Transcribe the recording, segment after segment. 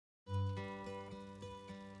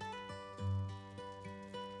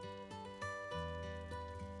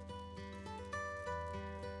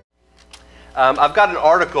I've got an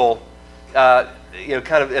article, kind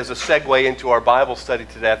of as a segue into our Bible study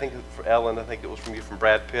today. I think it's for Ellen. I think it was from you, from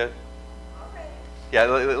Brad Pitt. Okay. Yeah,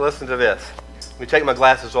 listen to this. Let me take my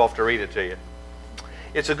glasses off to read it to you.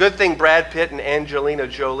 It's a good thing Brad Pitt and Angelina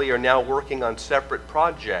Jolie are now working on separate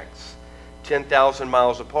projects, 10,000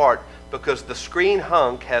 miles apart, because the screen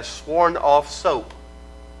hunk has sworn off soap.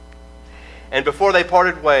 And before they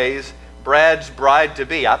parted ways, Brad's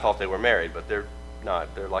bride-to-be, I thought they were married, but they're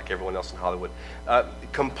not. They're like everyone else in Hollywood,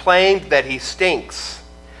 complained that he stinks.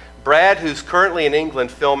 Brad, who's currently in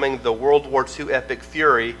England filming the World War II epic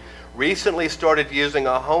Fury, recently started using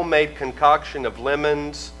a homemade concoction of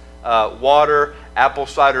lemons, water, apple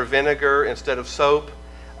cider vinegar instead of soap,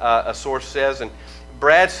 a source says. And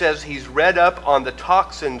Brad says he's read up on the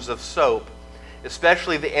toxins of soap,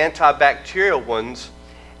 especially the antibacterial ones,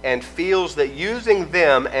 and feels that using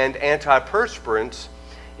them and antiperspirants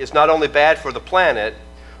is not only bad for the planet,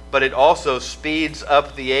 but it also speeds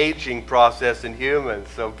up the aging process in humans.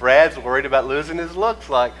 So Brad's worried about losing his looks.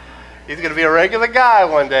 Like he's going to be a regular guy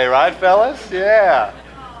one day, right, fellas? Yeah.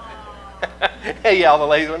 Hey, all the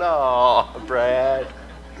ladies went, "Oh, Brad."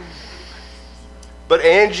 But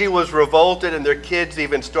Angie was revolted, and their kids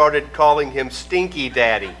even started calling him Stinky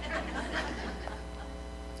Daddy.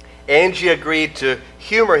 Angie agreed to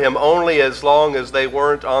humor him only as long as they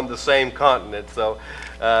weren't on the same continent. So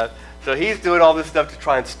he's doing all this stuff to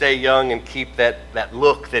try and stay young and keep that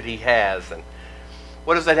look that he has. And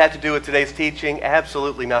what does that have to do with today's teaching?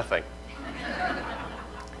 Absolutely nothing.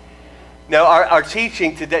 Now, our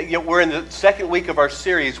teaching today, we're in the second week of our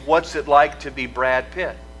series, What's It Like to Be Brad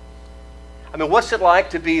Pitt? I mean, what's it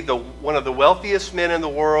like to be one of the wealthiest men in the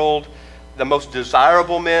world, the most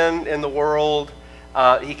desirable men in the world?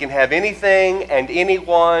 He can have anything and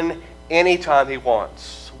anyone, anytime he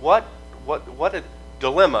wants. What a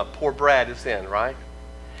dilemma poor Brad is in, right?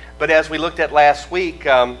 But as we looked at last week,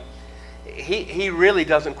 he really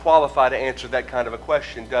doesn't qualify to answer that kind of a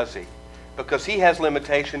question, does he? Because he has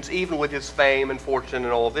limitations, even with his fame and fortune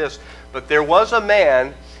and all this. But there was a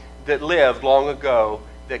man that lived long ago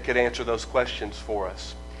that could answer those questions for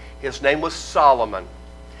us. His name was Solomon.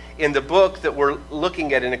 In the book that we're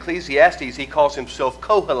looking at in Ecclesiastes, he calls himself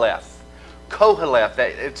Koheleth. Koheleth,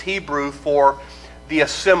 it's Hebrew for the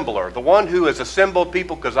assembler, the one who has assembled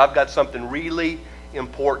people because I've got something really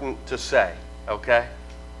important to say, okay?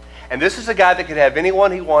 And this is a guy that could have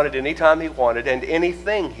anyone he wanted, anytime he wanted, and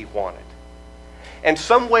anything he wanted. And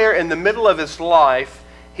somewhere in the middle of his life,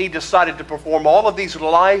 he decided to perform all of these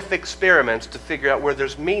life experiments to figure out where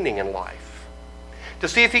there's meaning in life, to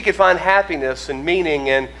see if he could find happiness and meaning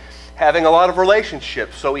in having a lot of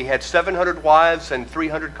relationships. So he had 700 wives and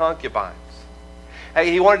 300 concubines.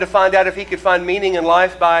 He wanted to find out if he could find meaning in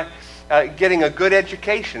life by getting a good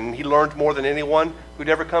education. He learned more than anyone who'd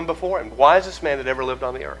ever come before him, the wisest man that ever lived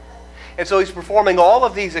on the earth. And so he's performing all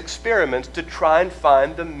of these experiments to try and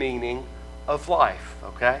find the meaning of life,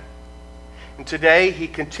 okay? And today he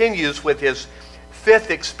continues with his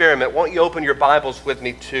fifth experiment. Won't you open your Bibles with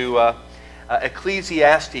me to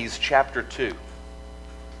Ecclesiastes chapter 2.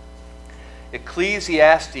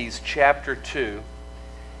 Ecclesiastes chapter 2,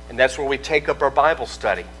 and that's where we take up our Bible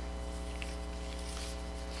study.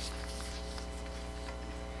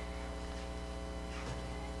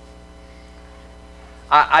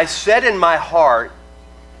 I said in my heart,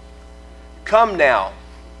 "Come now,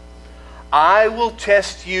 I will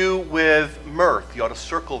test you with mirth." You ought to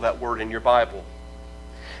circle that word in your Bible.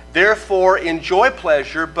 "Therefore enjoy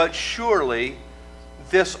pleasure, but surely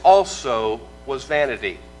this also was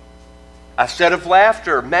vanity. I said of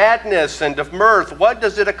laughter, madness, and of mirth, what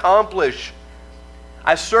does it accomplish?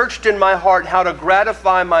 I searched in my heart how to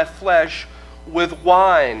gratify my flesh with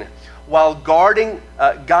wine, while guiding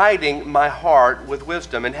my heart with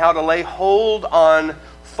wisdom, and how to lay hold on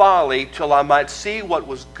folly till I might see what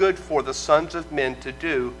was good for the sons of men to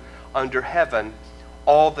do under heaven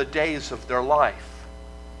all the days of their life.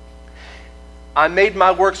 I made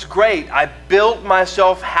my works great. I built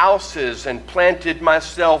myself houses and planted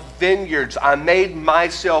myself vineyards. I made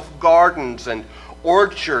myself gardens and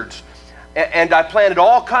orchards, and I planted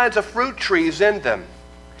all kinds of fruit trees in them.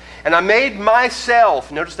 And I made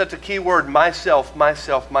myself," notice that's a key word, myself,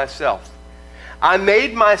 myself, myself. "I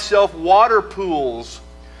made myself water pools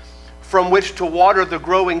from which to water the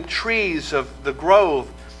growing trees of the grove.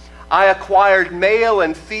 I acquired male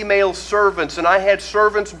and female servants, and I had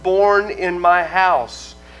servants born in my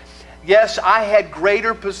house. Yes, I had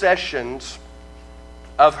greater possessions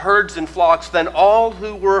of herds and flocks than all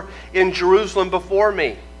who were in Jerusalem before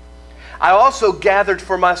me. I also gathered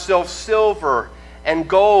for myself silver and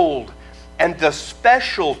gold and the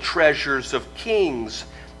special treasures of kings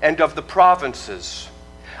and of the provinces.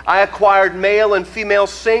 I acquired male and female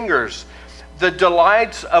singers, the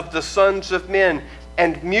delights of the sons of men,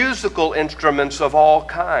 and musical instruments of all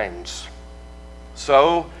kinds.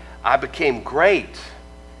 So I became great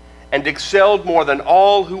and excelled more than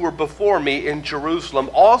all who were before me in Jerusalem.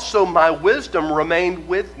 Also my wisdom remained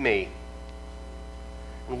with me.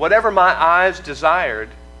 And whatever my eyes desired,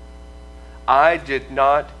 I did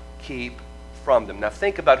not keep from them. Now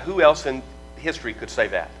think about who else in history could say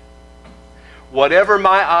that. Whatever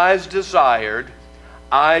my eyes desired,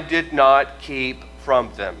 I did not keep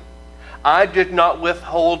from them. I did not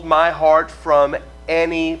withhold my heart from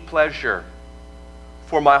any pleasure,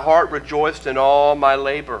 for my heart rejoiced in all my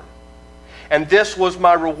labor. And this was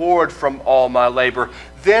my reward from all my labor.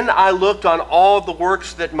 Then I looked on all the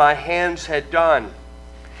works that my hands had done,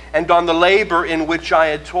 and on the labor in which I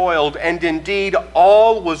had toiled, and indeed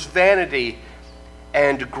all was vanity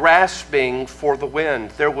and grasping for the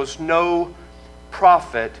wind. There was no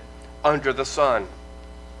profit under the sun.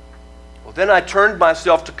 Well, then I turned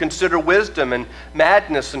myself to consider wisdom and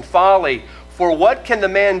madness and folly. For what can the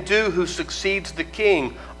man do who succeeds the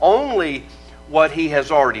king? Only what he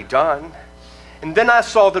has already done. And then I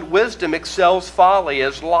saw that wisdom excels folly,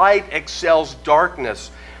 as light excels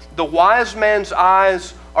darkness. The wise man's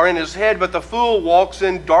eyes are in his head, but the fool walks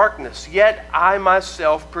in darkness. Yet I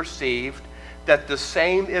myself perceived that the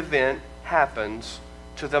same event happens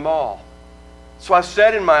to them all. So I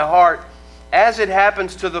said in my heart, as it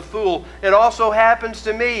happens to the fool, it also happens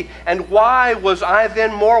to me. And why was I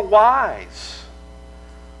then more wise?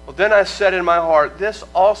 Well, then I said in my heart, this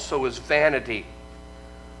also is vanity.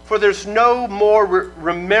 For there's no more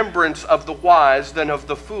remembrance of the wise than of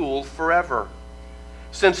the fool forever,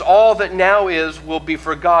 since all that now is will be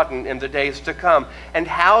forgotten in the days to come. And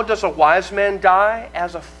how does a wise man die?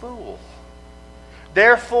 As a fool.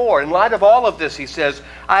 Therefore, in light of all of this, he says,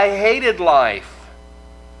 I hated life,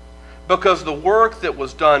 because the work that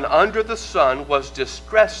was done under the sun was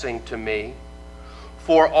distressing to me.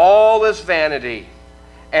 For all is vanity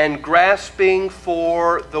and grasping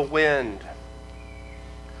for the wind.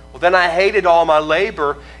 Well, then I hated all my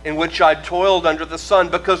labor in which I toiled under the sun,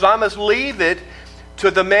 because I must leave it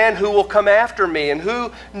to the man who will come after me, and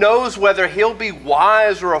who knows whether he'll be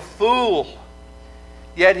wise or a fool.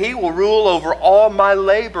 Yet he will rule over all my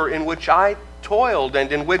labor in which I toiled,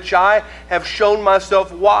 and in which I have shown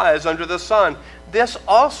myself wise under the sun. This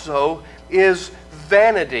also is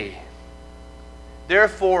vanity.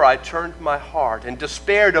 Therefore I turned my heart and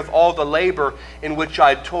despaired of all the labor in which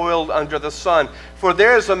I toiled under the sun. For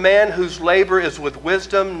there is a man whose labor is with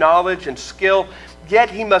wisdom, knowledge, and skill, yet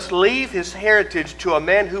he must leave his heritage to a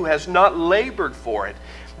man who has not labored for it.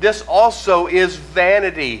 This also is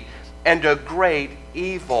vanity and a great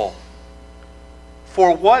evil.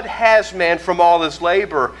 For what has man from all his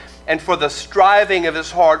labor, and for the striving of his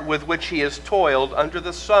heart with which he has toiled under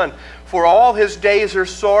the sun? For all his days are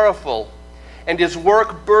sorrowful, and his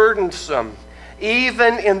work burdensome.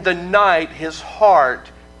 Even in the night his heart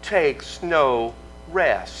takes no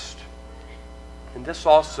rest. And this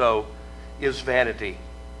also is vanity.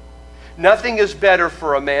 Nothing is better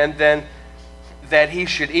for a man than that he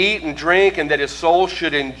should eat and drink, and that his soul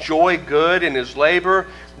should enjoy good in his labor.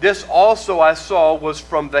 This also I saw was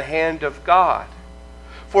from the hand of God.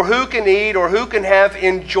 For who can eat or who can have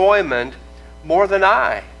enjoyment more than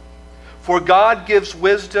I? For God gives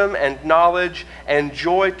wisdom and knowledge and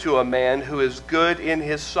joy to a man who is good in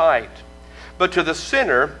his sight. But to the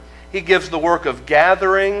sinner he gives the work of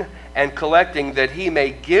gathering and collecting, that he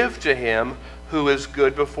may give to him who is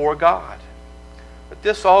good before God. But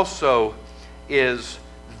this also is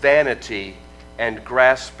vanity and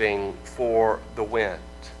grasping for the wind.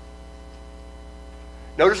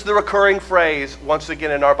 Notice the recurring phrase once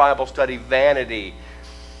again in our Bible study, vanity,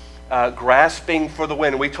 grasping for the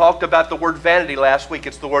wind. We talked about the word vanity last week.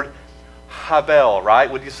 It's the word habel, right?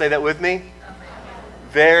 Would you say that with me?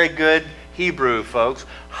 Very good Hebrew, folks.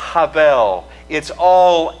 Habel. It's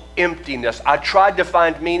all emptiness. I tried to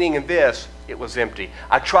find meaning in this. It was empty.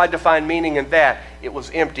 I tried to find meaning in that. It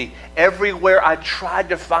was empty. Everywhere I tried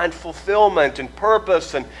to find fulfillment and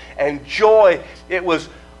purpose and joy, it was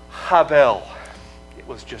habel. It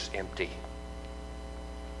was just empty.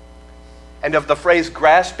 And of the phrase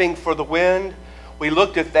grasping for the wind, we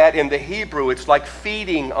looked at that in the Hebrew. It's like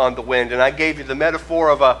feeding on the wind. And I gave you the metaphor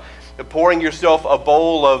of pouring yourself a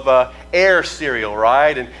bowl of air cereal,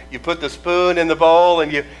 right? And you put the spoon in the bowl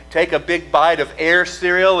and you take a big bite of air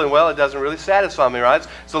cereal, and well, it doesn't really satisfy me, right?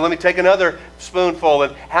 So let me take another spoonful.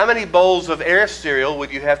 And how many bowls of air cereal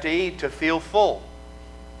would you have to eat to feel full?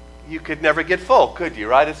 You could never get full, could you,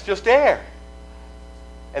 right? It's just air.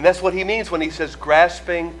 And that's what he means when he says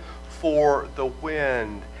grasping for the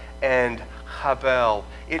wind and habel.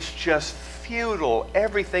 It's just futile.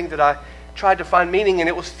 Everything that I tried to find meaning in,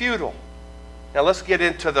 it was futile. Now let's get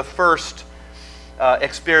into the first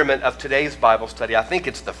experiment of today's Bible study. I think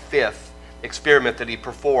it's the fifth experiment that he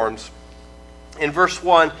performs. In verse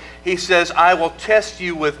 1, he says, I will test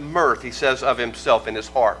you with mirth, he says of himself in his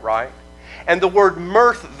heart, right? And the word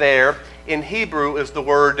mirth there in Hebrew is the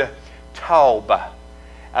word taub.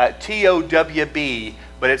 T-O-W-B,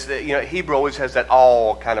 but it's Hebrew always has that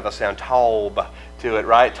all kind of a sound, taub, to it,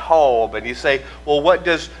 right? Taub. And you say, well, what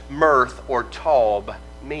does mirth or taub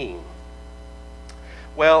mean?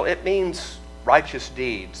 Well, it means righteous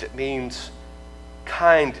deeds. It means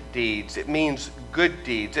kind deeds. It means good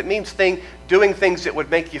deeds. It means doing things that would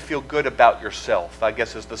make you feel good about yourself, I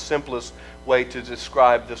guess is the simplest way to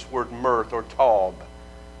describe this word mirth or taub.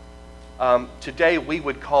 Today we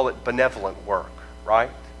would call it benevolent work,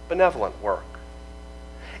 right? Benevolent work.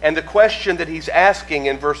 And the question that he's asking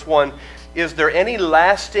in verse 1, is there any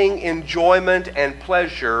lasting enjoyment and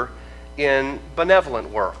pleasure in benevolent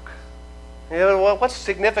work? Well, what's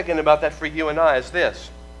significant about that for you and I is this.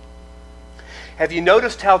 Have you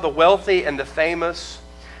noticed how the wealthy and the famous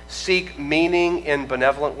seek meaning in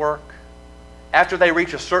benevolent work? After they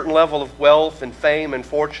reach a certain level of wealth and fame and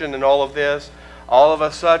fortune and all of this, all of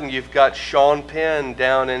a sudden you've got Sean Penn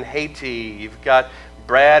down in Haiti. You've got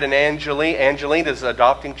Brad and Angelina's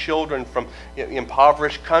adopting children from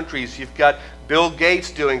impoverished countries. You've got Bill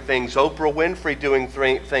Gates doing things, Oprah Winfrey doing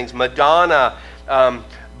things, Madonna,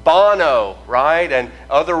 Bono, right? And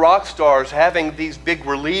other rock stars having these big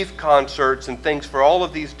relief concerts and things for all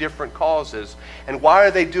of these different causes. And why are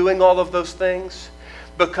they doing all of those things?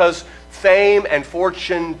 Because fame and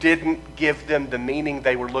fortune didn't give them the meaning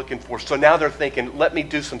they were looking for. So now they're thinking, let me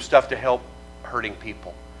do some stuff to help hurting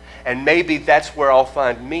people. And maybe that's where I'll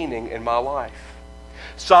find meaning in my life.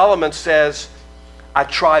 Solomon says, I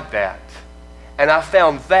tried that. And I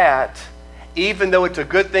found that, even though it's a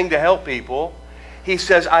good thing to help people, he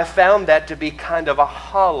says, I found that to be kind of a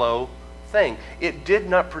hollow thing. It did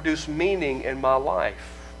not produce meaning in my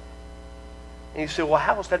life. And you say, well,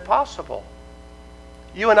 how is that possible?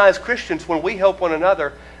 You and I as Christians, when we help one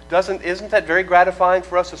another, isn't that very gratifying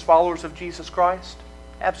for us as followers of Jesus Christ?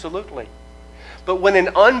 Absolutely. But when an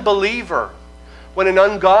unbeliever, when an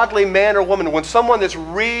ungodly man or woman, when someone that's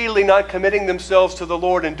really not committing themselves to the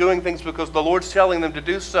Lord and doing things because the Lord's telling them to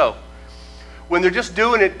do so, when they're just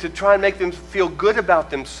doing it to try and make them feel good about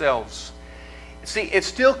themselves, see, it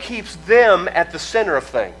still keeps them at the center of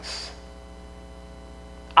things.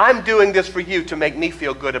 I'm doing this for you to make me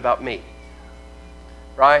feel good about me.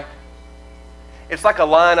 Right? It's like a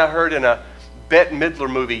line I heard in a Bette Midler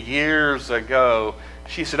movie years ago.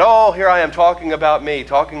 She said, oh, here I am talking about me.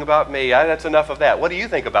 That's enough of that. What do you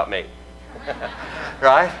think about me?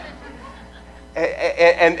 Right?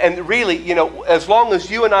 And really, as long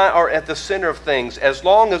as you and I are at the center of things, as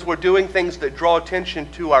long as we're doing things that draw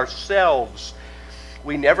attention to ourselves,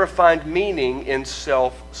 we never find meaning in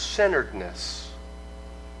self-centeredness.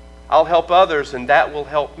 I'll help others and that will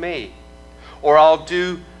help me. Or I'll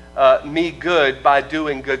do me good by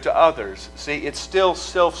doing good to others. See, it's still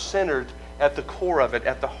self-centered at the core of it,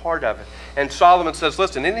 at the heart of it. And Solomon says,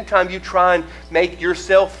 listen, anytime you try and make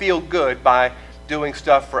yourself feel good by doing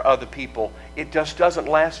stuff for other people, it just doesn't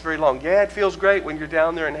last very long. Yeah, it feels great when you're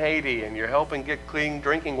down there in Haiti and you're helping get clean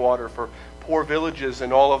drinking water for poor villages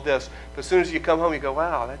and all of this. But as soon as you come home, you go,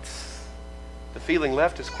 wow, the feeling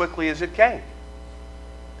left as quickly as it came.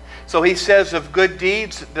 So he says of good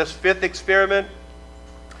deeds, this fifth experiment,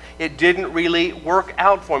 it didn't really work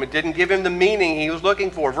out for him. It didn't give him the meaning he was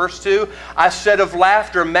looking for. Verse 2, I said of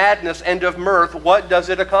laughter, madness, and of mirth, what does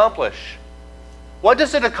it accomplish? What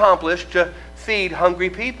does it accomplish to feed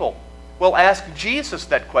hungry people? Well, ask Jesus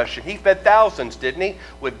that question. He fed thousands, didn't he?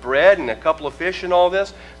 With bread and a couple of fish and all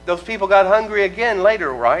this. Those people got hungry again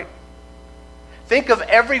later, right? Think of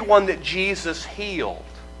everyone that Jesus healed.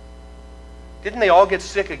 Didn't they all get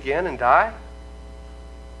sick again and die?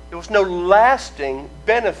 There was no lasting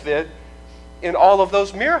benefit in all of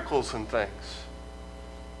those miracles and things.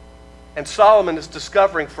 And Solomon is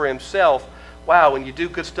discovering for himself, wow, when you do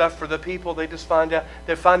good stuff for the people, they find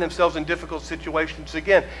themselves in difficult situations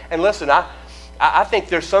again. And listen, I think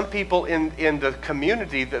there's some people in the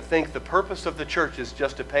community that think the purpose of the church is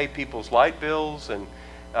just to pay people's light bills and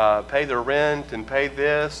pay their rent and pay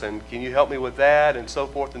this and can you help me with that and so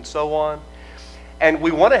forth and so on. And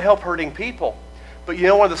we want to help hurting people. But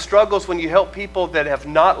one of the struggles when you help people that have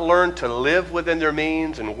not learned to live within their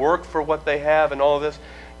means and work for what they have and all of this,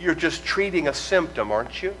 you're just treating a symptom,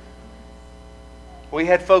 aren't you? We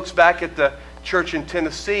had folks back at the church in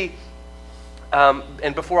Tennessee,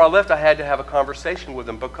 and before I left, I had to have a conversation with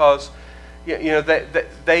them because,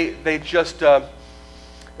 they just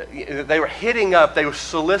they were hitting up, they were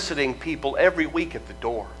soliciting people every week at the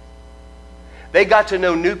door. They got to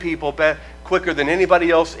know new people quicker than anybody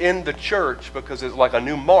else in the church because it's like a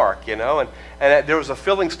new mark, And there was a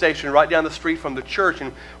filling station right down the street from the church,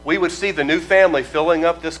 and we would see the new family filling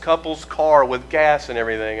up this couple's car with gas and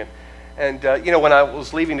everything. And when I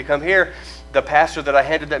was leaving to come here, the pastor that I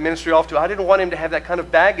handed that ministry off to, I didn't want him to have that kind of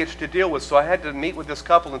baggage to deal with, so I had to meet with this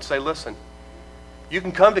couple and say, listen, you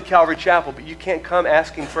can come to Calvary Chapel, but you can't come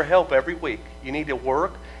asking for help every week. You need to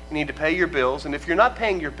work. You need to pay your bills. And if you're not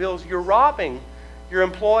paying your bills, you're robbing your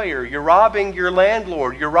employer. You're robbing your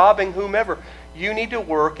landlord. You're robbing whomever. You need to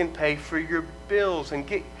work and pay for your bills. And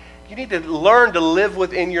you need to learn to live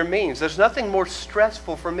within your means. There's nothing more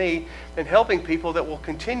stressful for me than helping people that will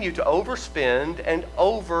continue to overspend and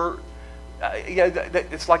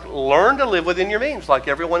it's like learn to live within your means like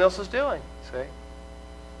everyone else is doing. See?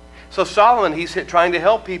 So Solomon, he's trying to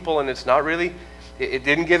help people, and it's not really, it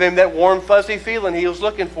didn't give him that warm, fuzzy feeling he was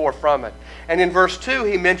looking for from it. And in verse 2,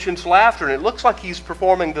 he mentions laughter, and it looks like he's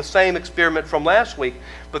performing the same experiment from last week,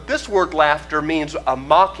 but this word laughter means a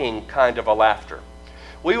mocking kind of a laughter.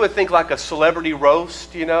 We would think like a celebrity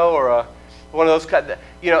roast, or one of those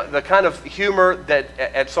the kind of humor that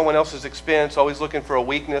at someone else's expense, always looking for a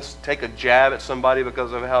weakness, take a jab at somebody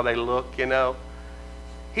because of how they look,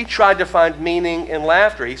 He tried to find meaning in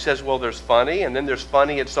laughter. He says, well, there's funny, and then there's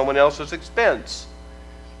funny at someone else's expense.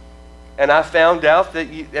 And I found out that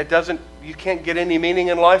you can't get any meaning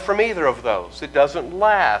in life from either of those. It doesn't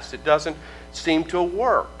last. It doesn't seem to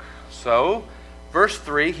work. So, verse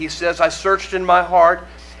 3, he says, I searched in my heart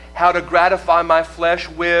how to gratify my flesh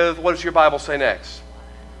with, what does your Bible say next?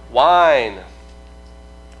 Wine.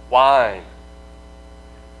 Wine.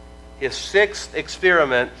 His sixth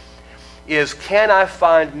experiment is, can I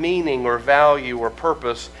find meaning or value or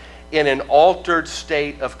purpose in an altered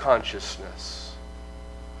state of consciousness?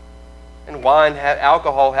 And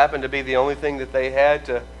alcohol happened to be the only thing that they had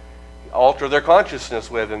to alter their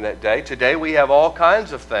consciousness with in that day. Today we have all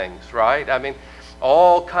kinds of things, right? I mean,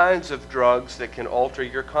 all kinds of drugs that can alter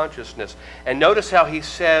your consciousness. And notice how he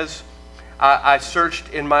says, I searched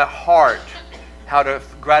in my heart how to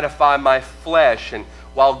gratify my flesh, and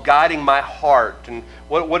while guiding my heart. And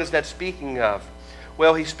what is that speaking of?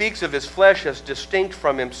 Well, he speaks of his flesh as distinct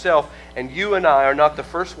from himself, and you and I are not the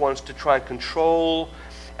first ones to try and control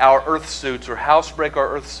our earth suits or housebreak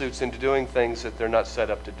our earth suits into doing things that they're not set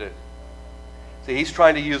up to do. See, he's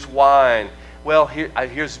trying to use wine. Well,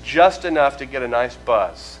 here's just enough to get a nice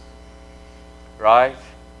buzz, right?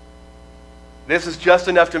 This is just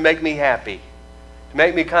enough to make me happy, to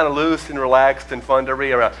make me kind of loose and relaxed and fun to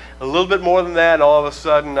be around. A little bit more than that, and all of a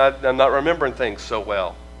sudden I'm not remembering things so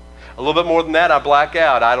well. A little bit more than that, I black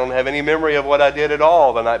out. I don't have any memory of what I did at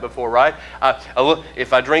all the night before, right?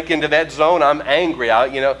 If I drink into that zone, I'm angry.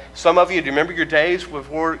 Some of you, do you remember your days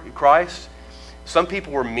before Christ? Some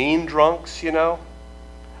people were mean drunks,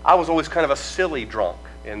 I was always kind of a silly drunk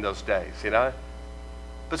in those days,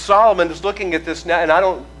 But Solomon is looking at this now, and I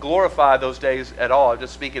don't glorify those days at all. I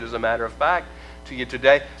just speak it as a matter of fact to you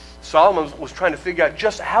today. Solomon was trying to figure out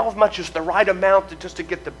just how much is the right amount just to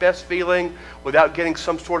get the best feeling without getting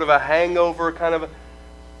some sort of a hangover. Kind of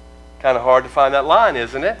hard to find that line,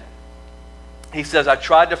 isn't it? He says, I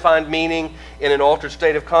tried to find meaning in an altered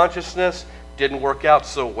state of consciousness. Didn't work out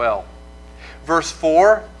so well. Verse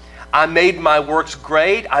 4, I made my works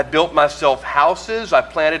great. I built myself houses. I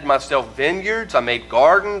planted myself vineyards. I made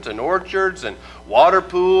gardens and orchards and water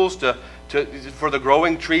pools for the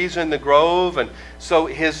growing trees in the grove. And so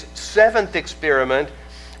his seventh experiment,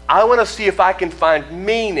 I want to see if I can find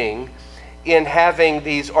meaning in having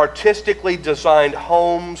these artistically designed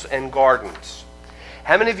homes and gardens.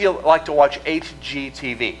 How many of you like to watch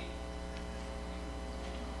HGTV?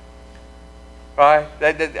 Right?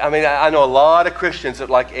 I know a lot of Christians that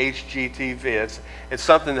like HGTV. It's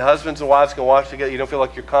something that husbands and wives can watch together. You don't feel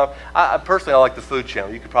like you're personally, I like the Food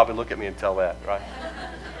Channel. You could probably look at me and tell that, right?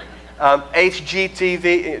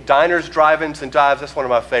 HGTV, Diners, Drive-Ins, and Dives, that's one of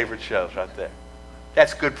my favorite shows right there.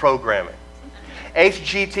 That's good programming.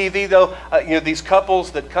 HGTV, though, these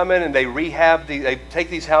couples that come in and they take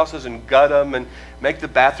these houses and gut them and make the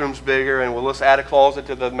bathrooms bigger, and let's add a closet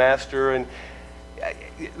to the master. And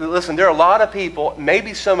listen, there are a lot of people,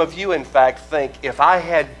 maybe some of you, in fact, think if I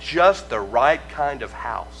had just the right kind of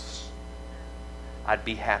house, I'd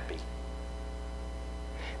be happy.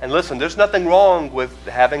 And listen, there's nothing wrong with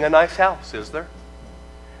having a nice house, is there?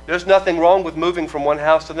 There's nothing wrong with moving from one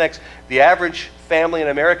house to the next. The average family in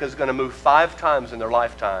America is going to move 5 times in their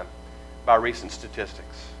lifetime by recent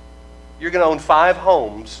statistics. You're going to own 5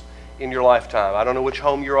 homes in your lifetime. I don't know which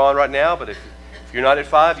home you're on right now, but if you're not at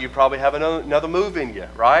 5, you probably have another move in you,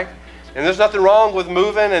 right? And there's nothing wrong with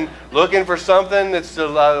moving and looking for something that's,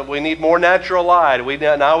 we need more natural light.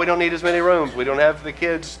 Now we don't need as many rooms. We don't have the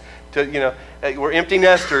kids to, we're empty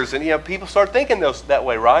nesters. And, people start thinking that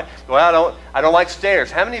way, right? Well, I don't like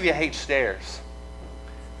stairs. How many of you hate stairs?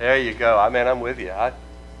 There you go. I'm with you.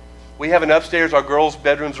 We have an upstairs. Our girls'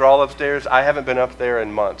 bedrooms are all upstairs. I haven't been up there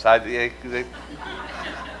in months. There's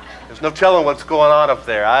no telling what's going on up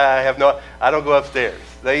there. I don't go upstairs.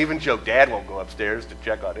 They even joke, Dad won't go upstairs to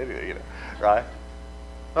check on anything, right?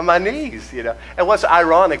 On my knees, And what's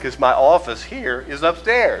ironic is my office here is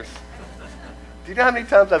upstairs. Do you know how many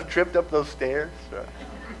times I've tripped up those stairs? Right?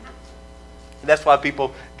 And that's why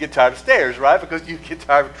people get tired of stairs, right? Because you get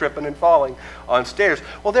tired of tripping and falling on stairs.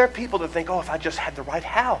 Well, there are people that think, if I just had the right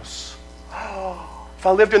house. If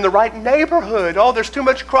I lived in the right neighborhood. There's too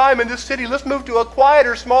much crime in this city. Let's move to a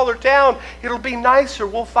quieter, smaller town. It'll be nicer.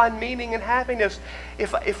 We'll find meaning and happiness.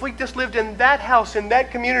 If we just lived in that house, in that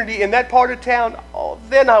community, in that part of town,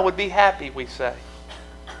 then I would be happy, we say.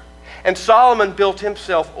 And Solomon built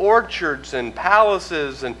himself orchards and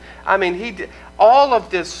palaces. And he did all of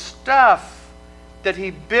this stuff that he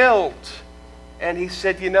built. And he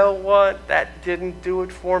said, you know what? That didn't do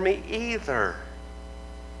it for me either.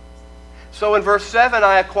 So in verse 7,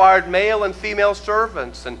 I acquired male and female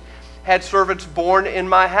servants and had servants born in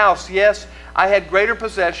my house. Yes, I had greater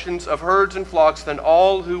possessions of herds and flocks than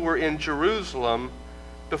all who were in Jerusalem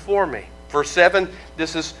before me. Verse 7,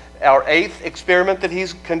 this is our 8th experiment that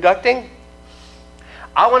he's conducting.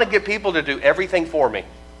 I want to get people to do everything for me.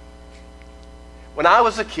 When I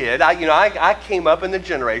was a kid, I came up in the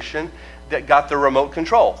generation that got the remote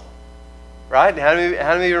control. Right? How many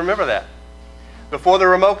of you remember that? Before the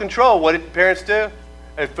remote control, what did parents do?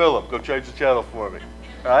 Hey, Phillip, go change the channel for me.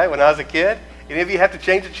 Right? When I was a kid, any of you have to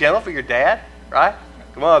change the channel for your dad? Right?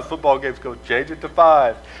 Come on, football games, go change it to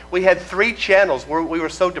 5. We had 3 channels. We were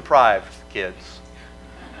so deprived, kids.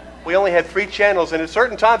 We only had 3 channels, and at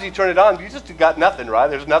certain times you turn it on, you just got nothing, right?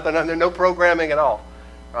 There's nothing on there, no programming at all,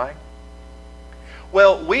 right?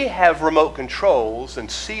 Well, we have remote controls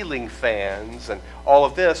and ceiling fans and all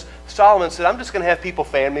of this. Solomon said, I'm just going to have people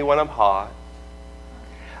fan me when I'm hot.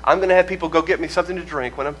 I'm going to have people go get me something to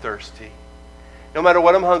drink when I'm thirsty. No matter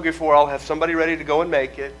what I'm hungry for, I'll have somebody ready to go and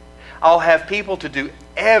make it. I'll have people to do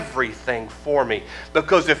everything for me.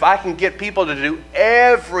 Because if I can get people to do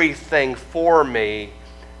everything for me,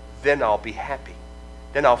 then I'll be happy.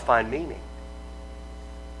 Then I'll find meaning.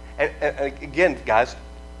 And again, guys,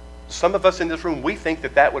 some of us in this room, we think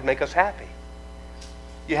that would make us happy.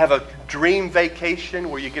 You have a dream vacation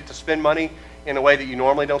where you get to spend money in a way that you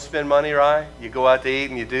normally don't spend money, right? You go out to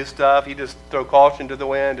eat and you do stuff. You just throw caution to the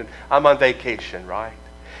wind, and I'm on vacation, right?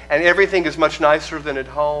 And everything is much nicer than at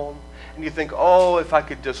home. And you think, if I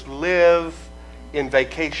could just live in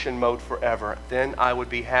vacation mode forever, then I would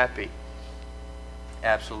be happy.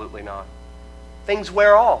 Absolutely not. Things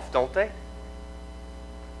wear off, don't they?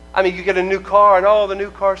 You get a new car, and the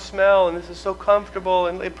new car smell, and this is so comfortable,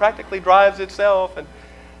 and it practically drives itself. And,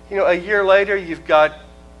 a year later, you've got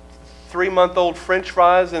 3-month-old French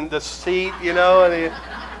fries in the seat,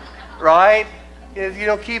 right? You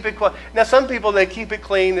don't keep it quiet. Now, some people, they keep it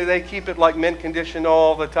clean. They keep it like mint condition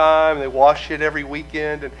all the time. They wash it every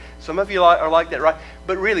weekend. And some of you are like that, right?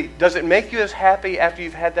 But really, does it make you as happy after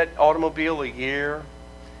you've had that automobile a year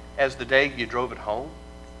as the day you drove it home?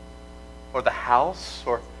 Or the house?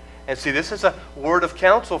 And see, this is a word of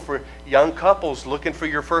counsel for young couples looking for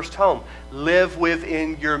your first home. Live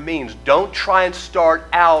within your means. Don't try and start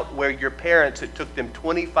out where your parents, it took them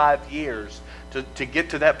 25 years to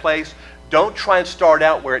get to that place. Don't try and start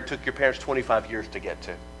out where it took your parents 25 years to get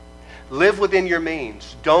to. Live within your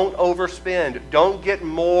means. Don't overspend. Don't get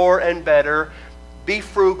more and better. Be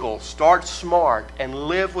frugal. Start smart and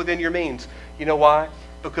live within your means. You know why?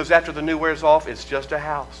 Because after the new wears off, it's just a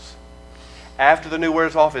house. After the new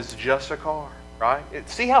wears off, it's just a car, right?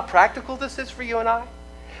 See how practical this is for you and I?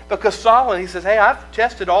 Because Solomon, he says, hey, I've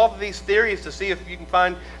tested all of these theories to see if you can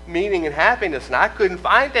find meaning and happiness, and I couldn't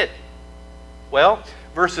find it. Well,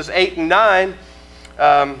 verses 8 and 9,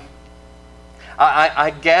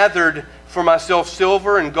 I gathered for myself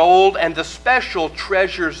silver and gold and the special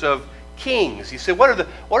treasures of kings. You say, what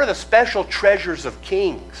are the special treasures of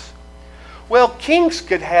kings? Well, kings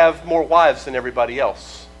could have more wives than everybody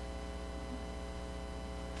else.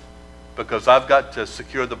 Because I've got to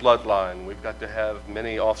secure the bloodline. We've got to have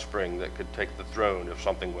many offspring that could take the throne if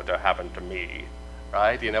something were to happen to me.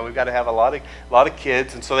 Right? We've got to have a lot of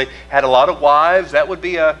kids. And so they had a lot of wives. That would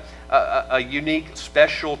be a a unique,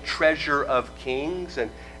 special treasure of kings. And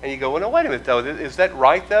you go, well, no, wait a minute, though. Is that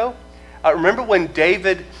right, though? Remember when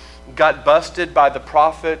David got busted by the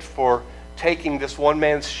prophet for taking this one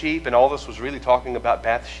man's sheep, and all this was really talking about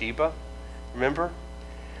Bathsheba? Remember?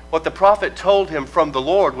 What the prophet told him from the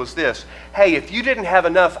Lord was this: hey, if you didn't have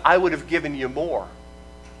enough, I would have given you more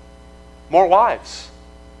wives.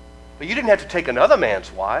 But you didn't have to take another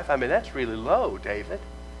man's wife. I mean, that's really low, David.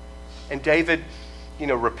 And David,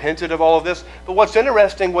 repented of all of this. But what's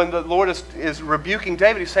interesting, when the Lord is rebuking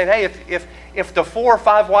David, he's saying, hey, if the 4 or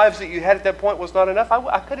 5 wives that you had at that point was not enough,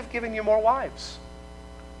 I could have given you more wives.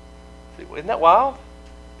 Isn't that wild?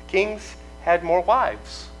 The kings had more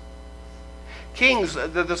wives. Kings,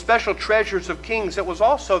 the special treasures of kings, it was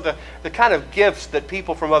also the kind of gifts that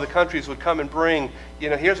people from other countries would come and bring.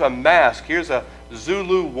 Here's a mask. Here's a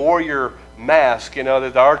Zulu warrior mask.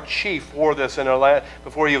 That our chief wore this in our land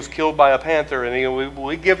before he was killed by a panther. And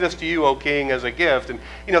we give this to you, O king, as a gift. And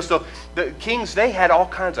so the kings, they had all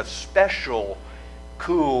kinds of special,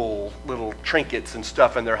 cool little trinkets and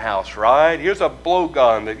stuff in their house, right? Here's a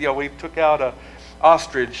blowgun that we took out a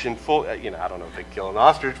ostrich and full, I don't know if they kill an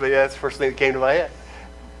ostrich, but yeah, that's the first thing that came to my head.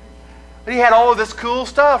 But he had all of this cool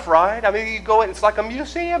stuff, right? I mean, you go in, it's like a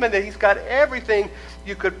museum, and he's got everything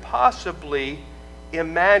you could possibly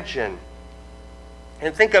imagine.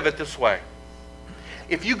 And think of it this way.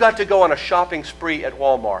 If you got to go on a shopping spree at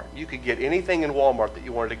Walmart, you could get anything in Walmart that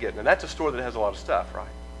you wanted to get. And that's a store that has a lot of stuff, right?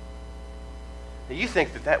 Now, you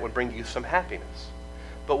think that would bring you some happiness.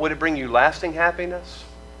 But would it bring you lasting happiness?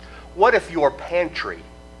 What if your pantry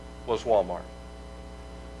was Walmart?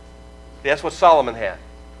 That's what Solomon had.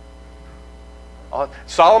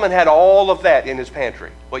 Solomon had all of that in his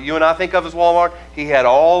pantry. What you and I think of as Walmart, he had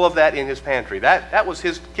all of that in his pantry. That was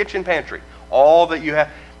his kitchen pantry. All that you have,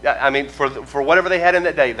 I mean, for whatever they had in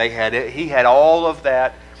that day, they had it. He had all of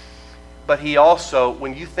that. But he also,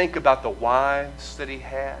 when you think about the wives that he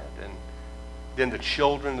had, and then the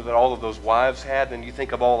children that all of those wives had, and you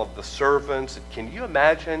think of all of the servants, can you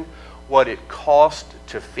imagine what it cost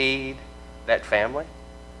to feed that family?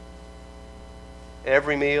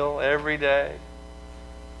 Every meal, every day.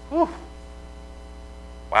 Whew.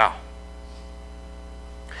 Wow.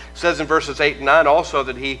 It says in verses 8 and 9 also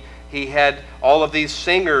that he had all of these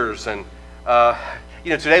singers, and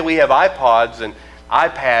today we have iPods and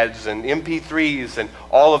iPads and MP3s and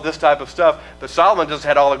all of this type of stuff, but Solomon just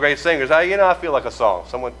had all the great singers. I feel like a song.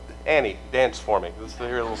 Someone, Annie, dance for me. Let's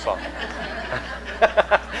hear a little song.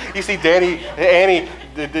 You see Annie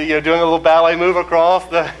doing a little ballet move across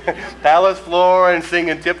the palace floor and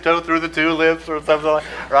singing Tiptoe Through the Tulips or something like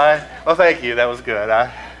that, right? Well, thank you. That was good.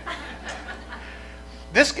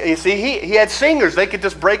 You see, he had singers. They could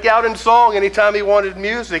just break out in song anytime he wanted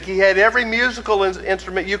music. He had every musical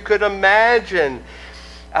instrument you could imagine.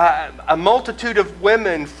 A multitude of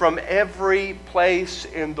women from every place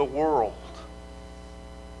in the world.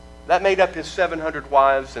 That made up his 700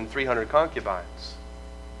 wives and 300 concubines.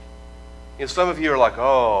 Some of you are like,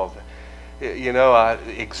 oh,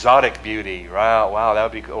 exotic beauty. Wow,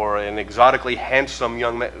 that would be, or an exotically handsome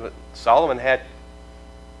young man. Solomon had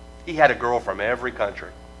a girl from every country.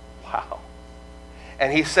 Wow.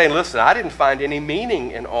 And he's saying, listen, I didn't find any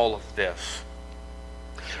meaning in all of this.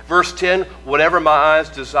 Verse 10, whatever my eyes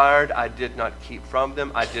desired, I did not keep from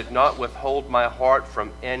them. I did not withhold my heart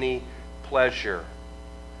from any pleasure.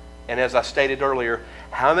 And as I stated earlier,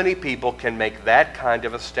 how many people can make that kind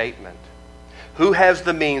of a statement? Who has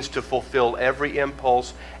the means to fulfill every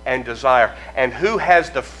impulse and desire? And who has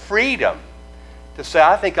the freedom to say,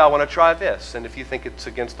 I think I want to try this. And if you think it's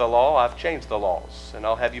against the law, I've changed the laws. And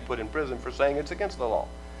I'll have you put in prison for saying it's against the law.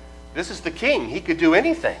 This is the king. He could do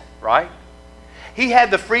anything, right? He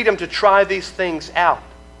had the freedom to try these things out.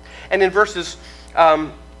 And in verse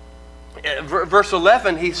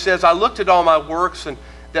 11, he says, I looked at all my works and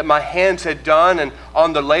that my hands had done, and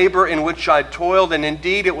on the labor in which I toiled, and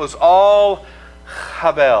indeed it was all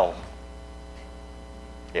Habel.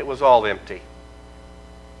 It was all empty.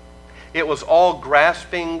 It was all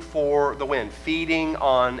grasping for the wind, feeding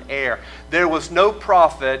on air. There was no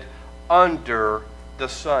profit under the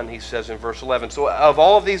sun, he says in verse 11. So of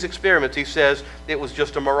all of these experiments, he says, it was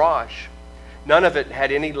just a mirage. None of it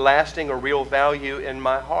had any lasting or real value in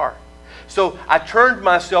my heart. So I turned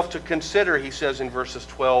myself to consider, he says in verses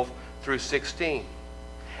 12 through 16.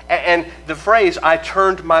 And the phrase, I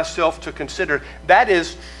turned myself to consider, that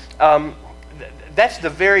is, that's the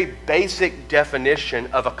very basic definition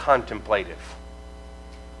of a contemplative.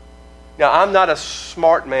 Now, I'm not a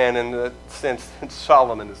smart man in the sense that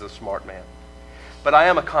Solomon is a smart man, but I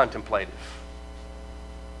am a contemplative.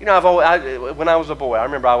 You know, when I was a boy, I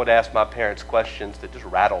remember I would ask my parents questions that just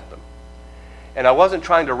rattled them. And I wasn't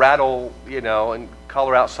trying to rattle, and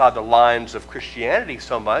color outside the lines of Christianity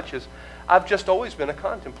so much as I've just always been a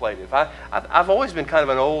contemplative. I've always been kind of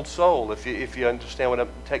an old soul, if you understand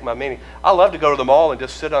take my meaning. I love to go to the mall and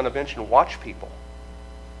just sit on a bench and watch people.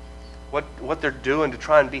 What they're doing to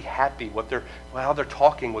try and be happy, how they're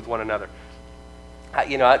talking with one another.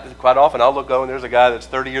 Quite often I'll go and there's a guy that's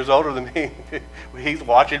 30 years older than me. He's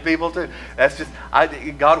watching people too. That's just,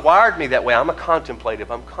 God wired me that way. I'm a contemplative.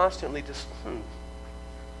 I'm constantly just, look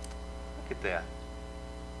at that.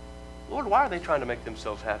 Lord, why are they trying to make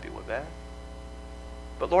themselves happy with that?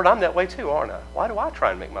 But Lord, I'm that way too, aren't I? Why do I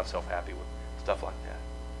try and make myself happy with stuff like that?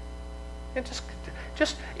 And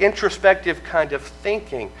just introspective kind of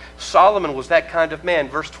thinking. Solomon was that kind of man.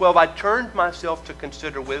 Verse 12, I turned myself to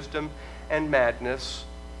consider wisdom and madness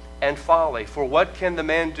and folly. For what can the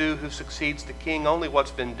man do who succeeds the king? Only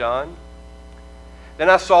what's been done. Then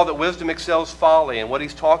I saw that wisdom excels folly. And what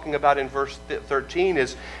he's talking about in verse 13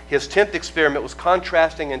 is his 10th experiment was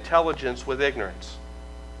contrasting intelligence with ignorance.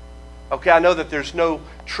 Okay, I know that there's no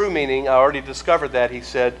true meaning. I already discovered that, he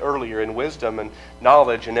said earlier, in wisdom and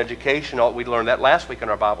knowledge and education. We learned that last week in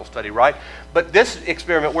our Bible study, right? But this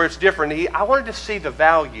experiment where it's different, I wanted to see the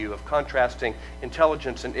value of contrasting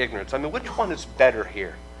intelligence and ignorance. I mean, which one is better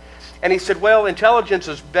here? And he said, well, intelligence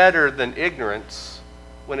is better than ignorance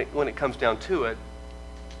when it comes down to it.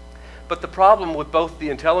 But the problem with both the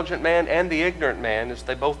intelligent man and the ignorant man is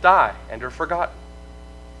they both die and are forgotten.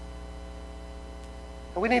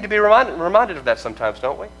 And we need to be reminded of that sometimes,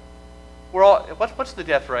 don't we? What's the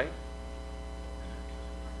death rate?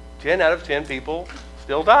 10 out of 10 people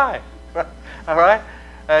still die. All right?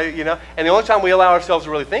 And the only time we allow ourselves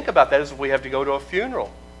to really think about that is if we have to go to a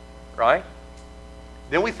funeral, right?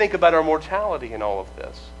 Then we think about our mortality in all of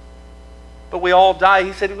this. But we all die.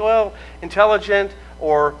 He said, well, intelligent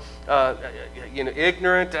or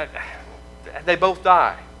ignorant, they both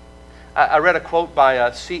die. I read a quote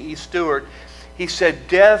by C.E. Stewart. He said,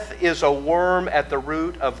 death is a worm at the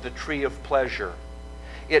root of the tree of pleasure.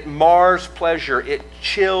 It mars pleasure. It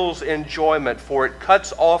chills enjoyment, for it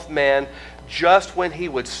cuts off man just when he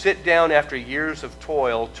would sit down after years of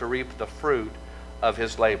toil to reap the fruit of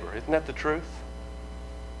his labor. Isn't that the truth?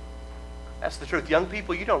 That's the truth. Young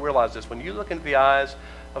people, you don't realize this. When you look into the eyes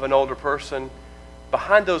of an older person,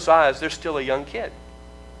 behind those eyes, there's still a young kid.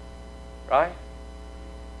 Right?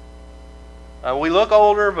 We look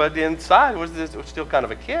older, but inside we're still kind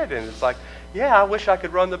of a kid. And it's like, yeah, I wish I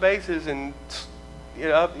could run the bases and,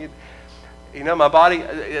 my body,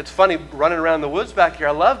 it's funny running around the woods back here.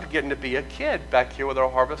 I loved getting to be a kid back here with our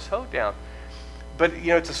harvest hoe down. But,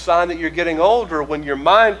 it's a sign that you're getting older when your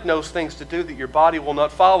mind knows things to do that your body will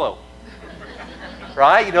not follow.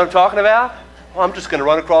 Right? You know what I'm talking about? Well, I'm just going to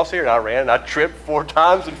run across here. And I ran and I tripped 4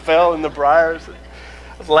 times and fell in the briars.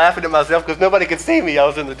 I was laughing at myself because nobody could see me. I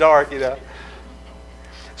was in the dark,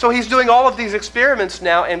 So he's doing all of these experiments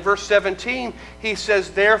now. In verse 17, he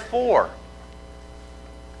says, therefore.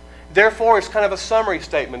 Therefore is kind of a summary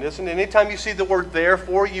statement, isn't it? Anytime you see the word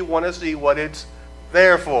therefore, you want to see what it's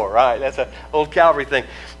there for, right? That's an old Calvary thing.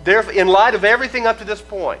 Therefore, in light of everything up to this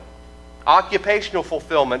point, occupational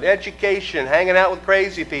fulfillment, education, hanging out with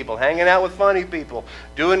crazy people, hanging out with funny people,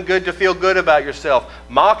 doing good to feel good about yourself,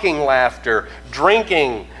 mocking laughter,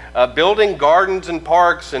 drinking, building gardens and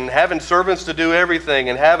parks and having servants to do everything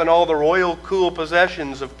and having all the royal cool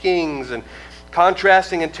possessions of kings and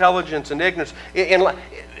contrasting intelligence and ignorance. In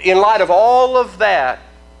light of all of that,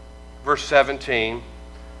 verse 17,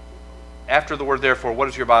 after the word therefore, what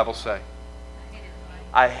does your Bible say?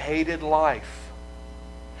 I hated life.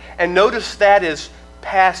 And notice that is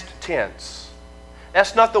past tense.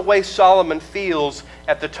 That's not the way Solomon feels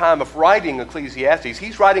at the time of writing Ecclesiastes.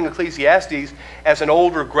 He's writing Ecclesiastes as an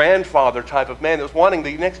older grandfather type of man that's wanting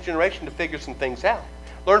the next generation to figure some things out.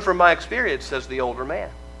 Learn from my experience, says the older man.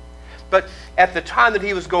 But at the time that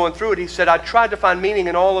he was going through it, he said, I tried to find meaning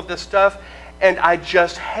in all of this stuff, and I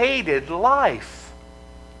just hated life.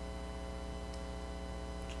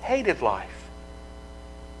 Hated life.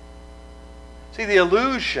 See, the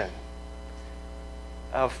illusion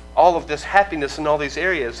of all of this happiness in all these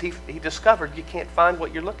areas, he discovered you can't find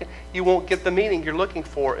what you're looking. You won't get the meaning you're looking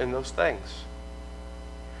for in those things.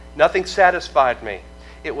 Nothing satisfied me.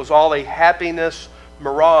 It was all a happiness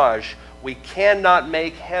mirage. We cannot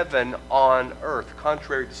make heaven on earth,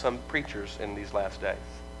 contrary to some preachers in these last days.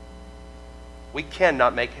 We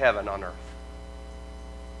cannot make heaven on earth.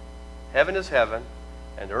 Heaven is heaven,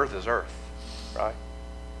 and earth is earth, right?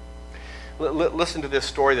 Listen to this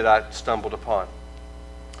story that I stumbled upon.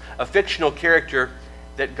 A fictional character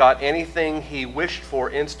that got anything he wished for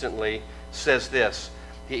instantly says this.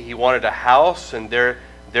 He wanted a house, and there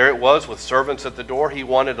it was with servants at the door. He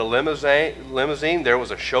wanted a limousine. There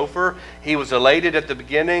was a chauffeur. He was elated at the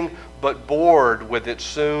beginning, but bored with it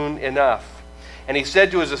soon enough. And he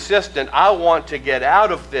said to his assistant, I want to get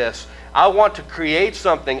out of this. I want to create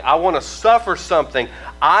something. I want to suffer something.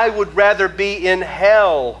 I would rather be in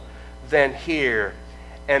hell than here.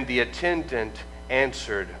 And the attendant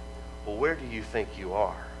answered, well, where do you think you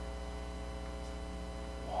are?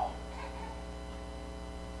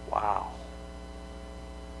 Wow.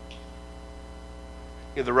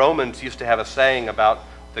 You know, the Romans used to have a saying about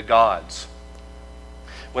the gods.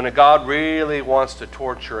 When a god really wants to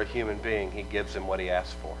torture a human being, he gives him what he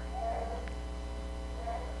asks for.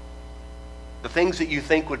 The things that you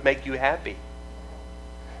think would make you happy.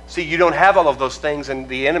 See, you don't have all of those things, and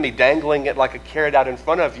the enemy dangling it like a carrot out in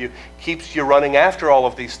front of you keeps you running after all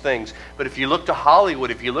of these things. But if you look to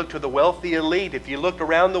Hollywood, if you look to the wealthy elite, if you look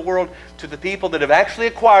around the world to the people that have actually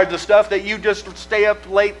acquired the stuff that you just stay up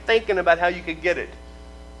late thinking about how you could get it,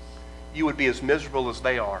 you would be as miserable as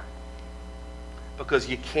they are, because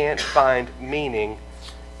you can't find meaning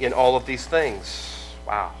in all of these things.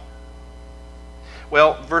 Wow.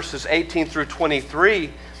 Well, verses 18 through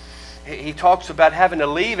 23, he talks about having to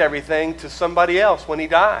leave everything to somebody else when he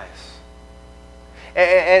dies.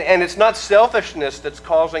 And it's not selfishness that's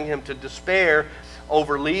causing him to despair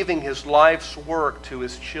over leaving his life's work to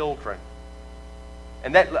his children.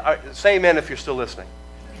 And that, say amen if you're still listening.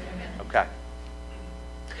 Okay.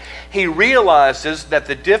 He realizes that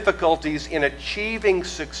the difficulties in achieving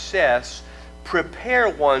success prepare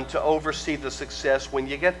one to oversee the success when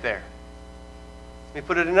you get there. Let me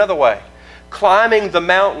put it another way. Climbing the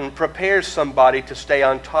mountain prepares somebody to stay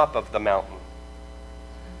on top of the mountain.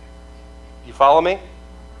 You follow me?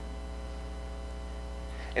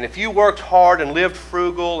 And if you worked hard and lived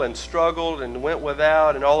frugal and struggled and went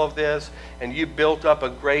without and all of this, and you built up a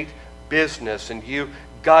great business and you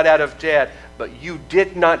got out of debt, but you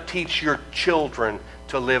did not teach your children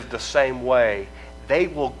to live the same way, they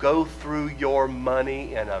will go through your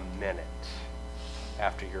money in a minute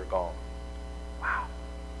after you're gone. Wow.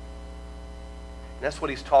 And that's what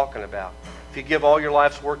he's talking about. If you give all your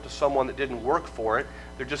life's work to someone that didn't work for it,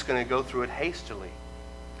 they're just going to go through it hastily.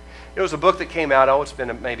 There was a book that came out, it's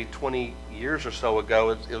been maybe 20 years or so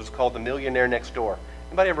ago. It was called The Millionaire Next Door.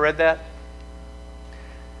 Anybody ever read that?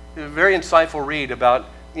 It was a very insightful read about,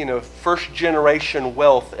 first generation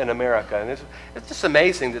wealth in America. And it's just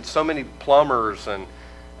amazing that so many plumbers and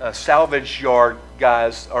salvage yard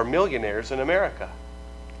guys are millionaires in America.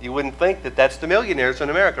 You wouldn't think that that's the millionaires in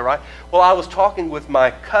America, right? Well, I was talking with my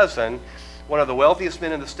cousin, one of the wealthiest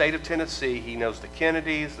men in the state of Tennessee. He knows the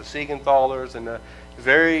Kennedys, the Siegenthalers, and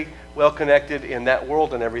very well connected in that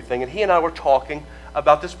world and everything. And he and I were talking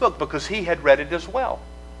about this book because he had read it as well.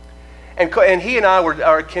 And he and I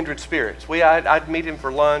are kindred spirits. I'd meet him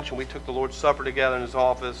for lunch, and we took the Lord's Supper together in his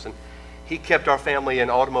office. And he kept our family in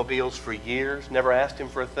automobiles for years, never asked him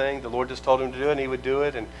for a thing. The Lord just told him to do it, and he would do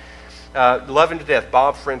it. And love him to death.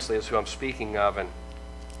 Bob Frensley is who I'm speaking of. And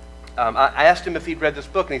I asked him if he'd read this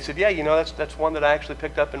book, and he said, yeah, that's one that I actually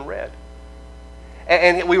picked up and read.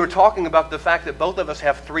 And we were talking about the fact that both of us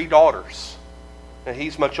have 3 daughters. Now,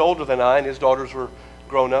 he's much older than I, and his daughters were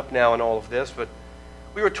grown up now and all of this, but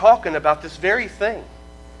we were talking about this very thing,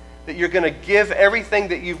 that you're going to give everything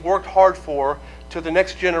that you've worked hard for to the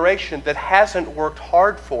next generation that hasn't worked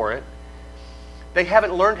hard for it. They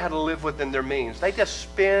haven't learned how to live within their means. They just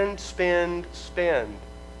spend. Isn't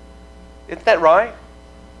that right?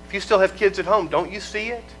 If you still have kids at home, don't you see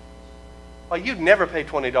it? Well, you'd never pay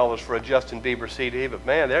 $20 for a Justin Bieber CD, but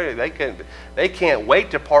man, they can't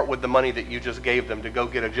wait to part with the money that you just gave them to go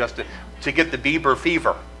get to get the Bieber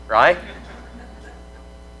fever, right?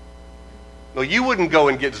 Well, you wouldn't go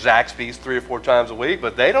and get Zaxby's 3 or 4 times a week,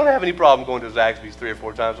 but they don't have any problem going to Zaxby's 3 or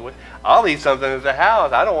 4 times a week. I'll eat something at the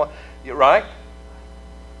house. I don't want, right?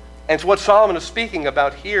 And so what Solomon is speaking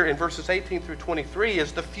about here in verses 18 through 23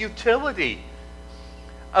 is the futility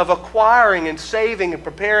of acquiring and saving and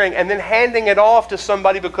preparing and then handing it off to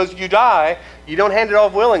somebody because you die. You don't hand it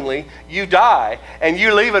off willingly. You die, and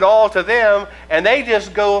you leave it all to them, and they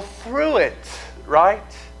just go through it, right?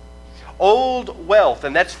 Old wealth,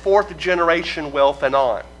 and that's 4th generation wealth and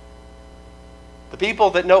on. The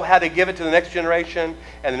people that know how to give it to the next generation,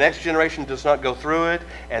 and the next generation does not go through it,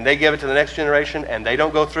 and they give it to the next generation, and they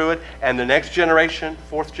don't go through it, and the next generation,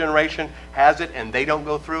 4th generation, has it, and they don't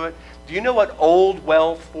go through it. Do you know what old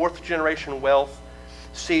wealth, 4th generation wealth,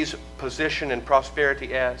 sees position and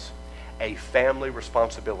prosperity as? A family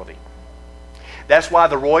responsibility. That's why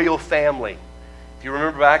the royal family, if you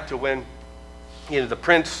remember back to when the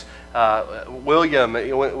Prince William,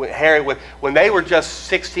 Harry, when they were just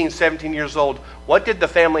 16, 17 years old, what did the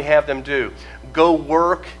family have them do? Go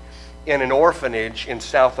work in an orphanage in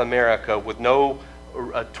South America with no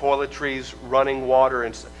toiletries, running water,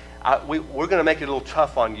 and we're going to make it a little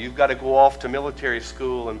tough on you. You've got to go off to military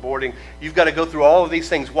school and boarding. You've got to go through all of these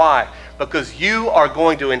things. Why? Because you are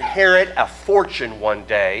going to inherit a fortune one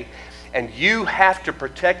day, and you have to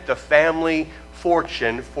protect the family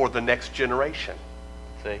fortune for the next generation.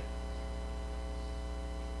 See?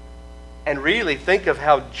 And really, think of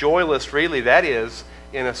how joyless really that is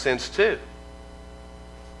in a sense too.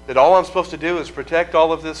 That all I'm supposed to do is protect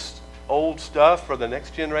all of this old stuff for the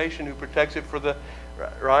next generation who protects it for the,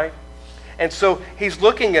 right? And so he's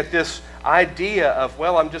looking at this idea of,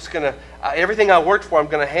 well, I'm just going to, everything I worked for, I'm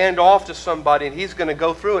going to hand off to somebody and he's going to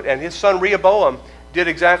go through it. And his son Rehoboam did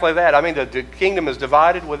exactly that. I mean, the kingdom is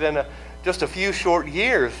divided within just a few short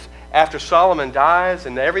years after Solomon dies,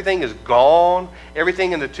 and everything is gone.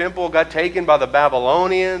 Everything in the temple got taken by the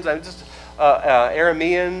Babylonians and just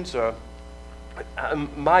Arameans.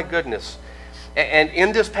 My goodness. And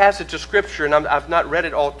in this passage of Scripture, and I've not read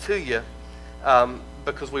it all to you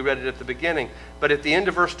because we read it at the beginning, but at the end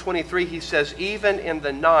of verse 23, he says, even in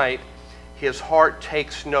the night, his heart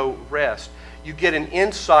takes no rest. You get an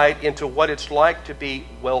insight into what it's like to be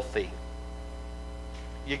wealthy.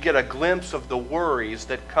 You get a glimpse of the worries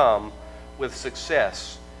that come with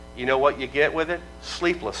success. You know what you get with it?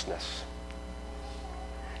 Sleeplessness.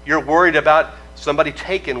 You're worried about somebody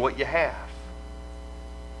taking what you have.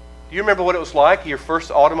 Do you remember what it was like, your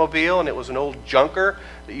first automobile, and it was an old junker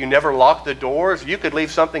that you never locked the doors? You could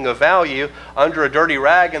leave something of value under a dirty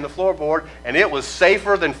rag in the floorboard, and it was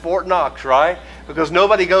safer than Fort Knox, right? Because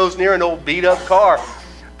nobody goes near an old beat-up car.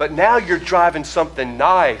 But now you're driving something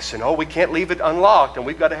nice, and we can't leave it unlocked, and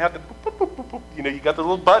we've got to have the boop, boop, boop, boop. You got the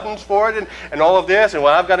little buttons for it, and all of this, and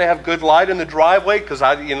I've got to have good light in the driveway because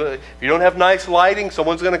if you don't have nice lighting,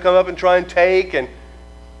 someone's going to come up and try and take, and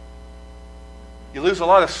you lose a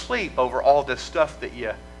lot of sleep over all this stuff that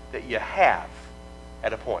you have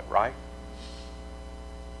at a point, right?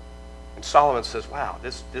 And Solomon says, wow,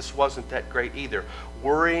 this wasn't that great either.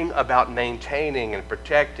 Worrying about maintaining and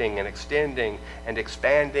protecting and extending and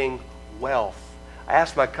expanding wealth. I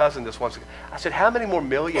asked my cousin this once. I said, how many more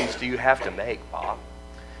millions do you have to make, Bob?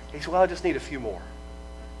 He said, well, I just need a few more.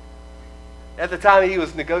 At the time, he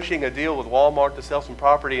was negotiating a deal with Walmart to sell some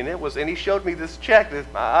property, and he showed me this check.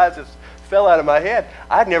 My eyes just fell out of my head.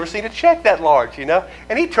 I'd never seen a check that large,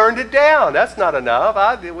 and he turned it down. That's not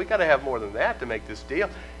enough. We got to have more than that to make this deal.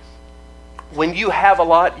 When you have a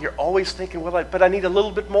lot, you're always thinking, well, but I need a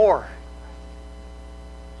little bit more.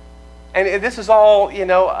 And this is all,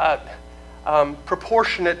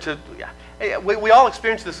 proportionate to, we all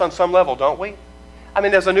experience this on some level, don't we? I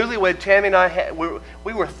mean, as a newlywed, Tammy and I,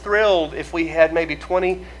 we were thrilled if we had maybe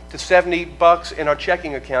 $20 to $70 in our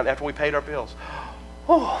checking account after we paid our bills.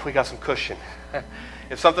 Oh, we got some cushion.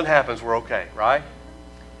 If something happens, we're okay, right?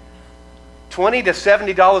 $20 to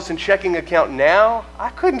 $70 in checking account now, I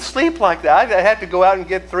couldn't sleep like that. I had to go out and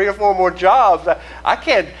get 3 or 4 more jobs. I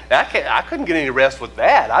couldn't get any rest with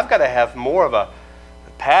that. I've got to have more of a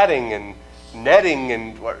padding and netting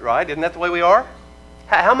and right? Isn't that the way we are?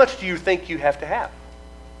 How much do you think you have to have?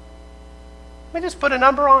 Let me just put a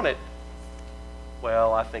number on it.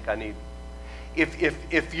 Well, I think I need.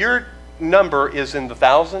 If your number is in the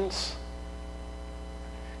thousands,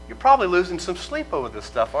 you're probably losing some sleep over this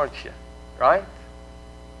stuff, aren't you? Right?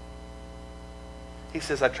 He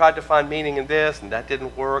says, I tried to find meaning in this, and that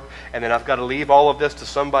didn't work, and then I've got to leave all of this to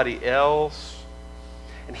somebody else.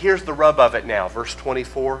 And here's the rub of it now, verse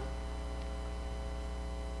 24.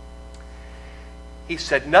 He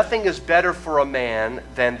said, nothing is better for a man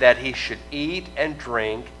than that he should eat and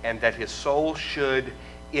drink, and that his soul should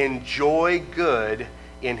enjoy good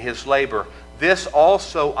in his labor. This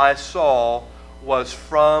also I saw was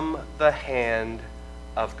from the hand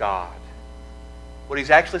of God. What he's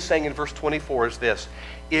actually saying in verse 24 is this: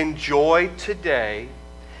 enjoy today,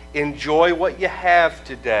 enjoy what you have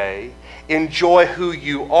today, enjoy who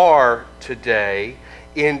you are today,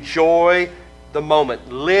 enjoy the moment.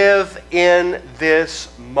 Live in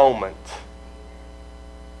this moment.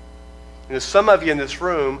 And there's some of you in this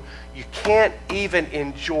room, you can't even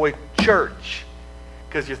enjoy church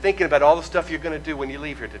because you're thinking about all the stuff you're going to do when you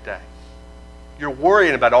leave here today. You're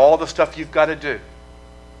worrying about all the stuff you've got to do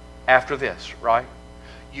after this, right?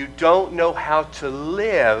 You don't know how to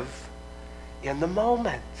live in the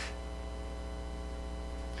moment.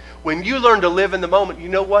 When you learn to live in the moment, you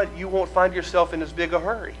know what? You won't find yourself in as big a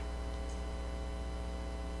hurry.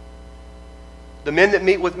 The men that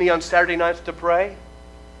meet with me on Saturday nights to pray,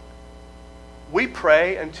 We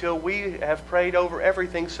pray until we have prayed over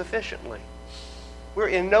everything sufficiently. We're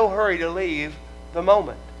in no hurry to leave the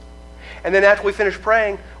moment. And then after we finish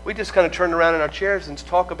praying, we just kind of turn around in our chairs and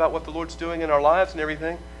talk about what the Lord's doing in our lives and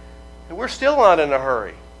everything. And we're still not in a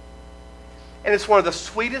hurry. And it's one of the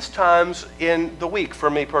sweetest times in the week for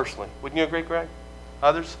me personally. Wouldn't you agree, Greg?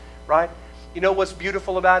 Others, right? You know what's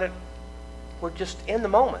beautiful about it? We're just in the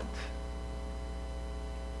moment.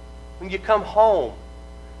 When you come home,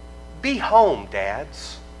 be home,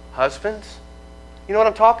 dads, husbands. You know what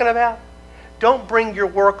I'm talking about? Don't bring your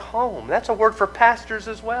work home. That's a word for pastors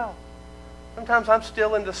as well. Sometimes I'm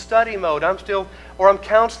still in the study mode. I'm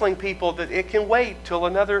counseling people that it can wait till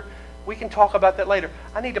another. We can talk about that later.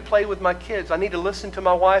 I need to play with my kids. I need to listen to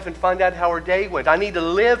my wife and find out how her day went. I need to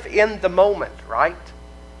live in the moment, right?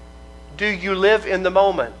 Do you live in the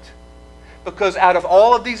moment? Because out of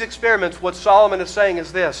all of these experiments, what Solomon is saying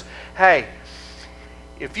is this. Hey,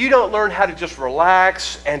 if you don't learn how to just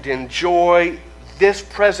relax and enjoy this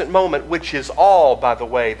present moment, which is all, by the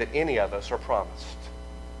way, that any of us are promised,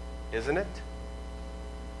 isn't it?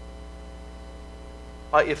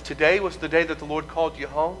 If today was the day that the Lord called you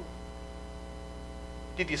home,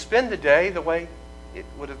 did you spend the day the way it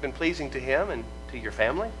would have been pleasing to Him and to your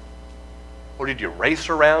family? Or did you race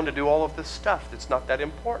around to do all of this stuff that's not that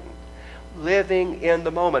important? Living in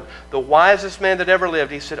the moment. The wisest man that ever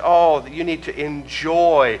lived, he said, oh, you need to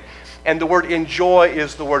enjoy. And the word enjoy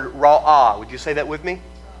is the word ra'ah. Would you say that with me?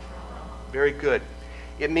 Very good.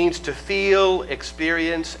 It means to feel,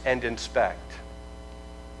 experience, and inspect.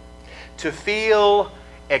 To feel,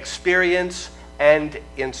 experience, and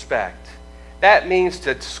inspect. That means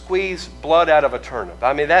to squeeze blood out of a turnip.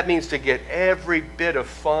 I mean, that means to get every bit of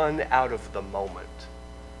fun out of the moment.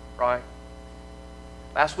 Right?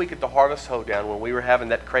 Last week at the Harvest Hoedown, when we were having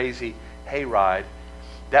that crazy hayride,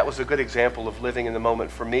 that was a good example of living in the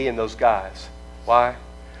moment for me and those guys. Why?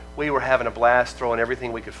 We were having a blast throwing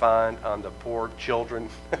everything we could find on the poor children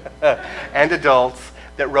and adults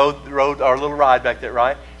that rode our little ride back there,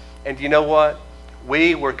 right? And you know what?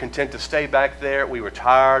 We were content to stay back there. We were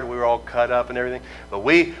tired. We were all cut up and everything. But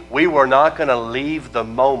we were not going to leave the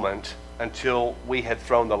moment until we had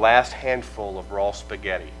thrown the last handful of raw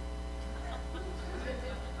spaghetti.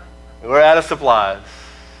 We're out of supplies.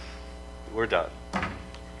 We're done.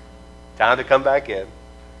 Time to come back in.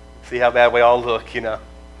 See how bad we all look, you know.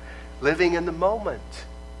 Living in the moment.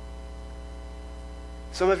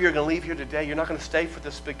 Some of you are going to leave here today. You're not going to stay for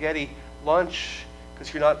the spaghetti lunch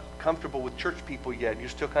because you're not comfortable with church people yet. You're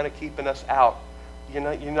still kind of keeping us out. You're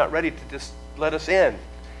not ready to just let us in.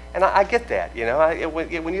 And I get that, you know.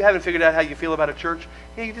 When you haven't figured out how you feel about a church,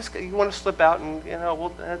 you want to slip out and, you know, well,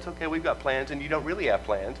 that's okay, we've got plans, and you don't really have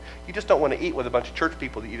plans. You just don't want to eat with a bunch of church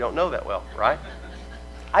people that you don't know that well, right?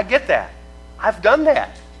 I get that. I've done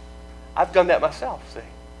that. I've done that myself, see.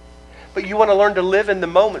 But you want to learn to live in the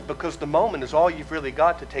moment because the moment is all you've really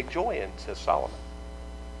got to take joy in, says Solomon.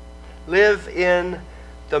 Live in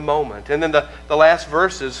the moment. And then the last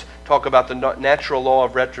verses talk about the natural law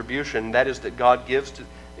of retribution. That is that God gives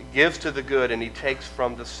to the good and He takes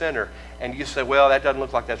from the sinner. And you say, well, that doesn't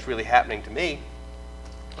look like that's really happening to me.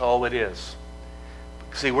 Oh, it is.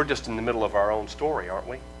 See, we're just in the middle of our own story, aren't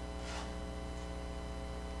we?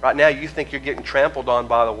 Right now, you think you're getting trampled on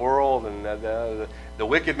by the world, and the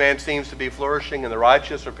wicked man seems to be flourishing, and the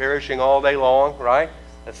righteous are perishing all day long, right?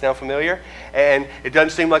 That sound familiar? And it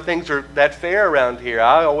doesn't seem like things are that fair around here.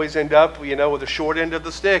 I always end up, you know, with the short end of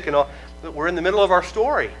the stick and all. But we're in the middle of our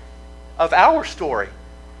story, of our story.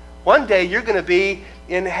 One day, you're going to be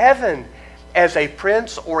in heaven as a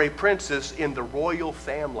prince or a princess in the royal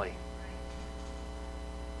family.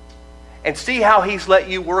 And see how He's let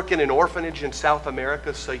you work in an orphanage in South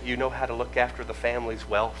America so you know how to look after the family's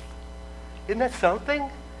wealth. Isn't that something?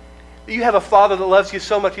 You have a Father that loves you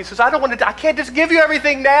so much. He says, I can't just give you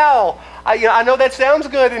everything now. I know that sounds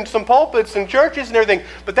good in some pulpits and churches and everything,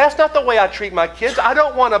 but that's not the way I treat my kids. I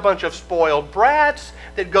don't want a bunch of spoiled brats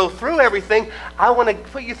that go through everything. I want to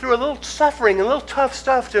put you through a little suffering and a little tough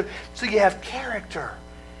stuff so you have character.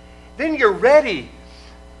 Then you're ready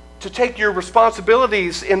to take your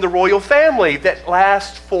responsibilities in the royal family that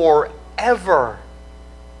last forever.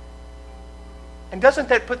 And doesn't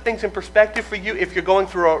that put things in perspective for you if you're going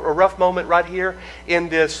through a rough moment right here in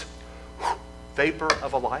this vapor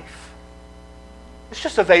of a life? It's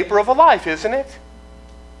just a vapor of a life, isn't it?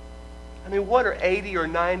 I mean, what are 80 or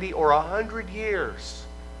 90 or 100 years?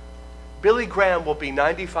 Billy Graham will be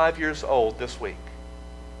 95 years old this week.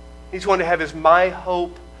 He's going to have his My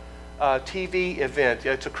Hope TV event.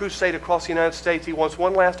 It's a crusade across the United States. He wants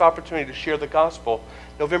one last opportunity to share the gospel.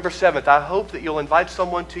 November 7th. I hope that you'll invite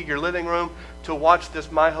someone to your living room to watch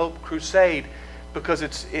this My Hope crusade,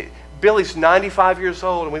 because Billy's 95 years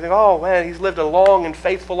old, and we think, oh man, he's lived a long and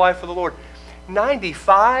faithful life for the Lord.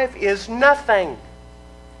 95 is nothing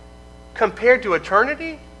compared to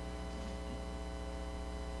eternity.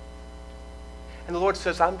 And the Lord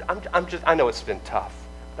says, I know it's been tough,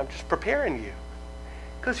 but I'm just preparing you,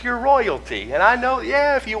 because you're royalty. And I know,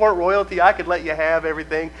 yeah, if you weren't royalty, I could let you have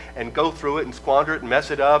everything and go through it and squander it and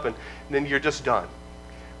mess it up, and then you're just done.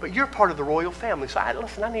 But you're part of the royal family. So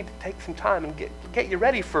listen, I need to take some time and get you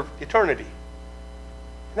ready for eternity.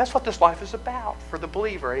 And that's what this life is about for the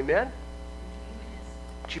believer. Amen?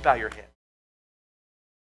 Would you bow your head?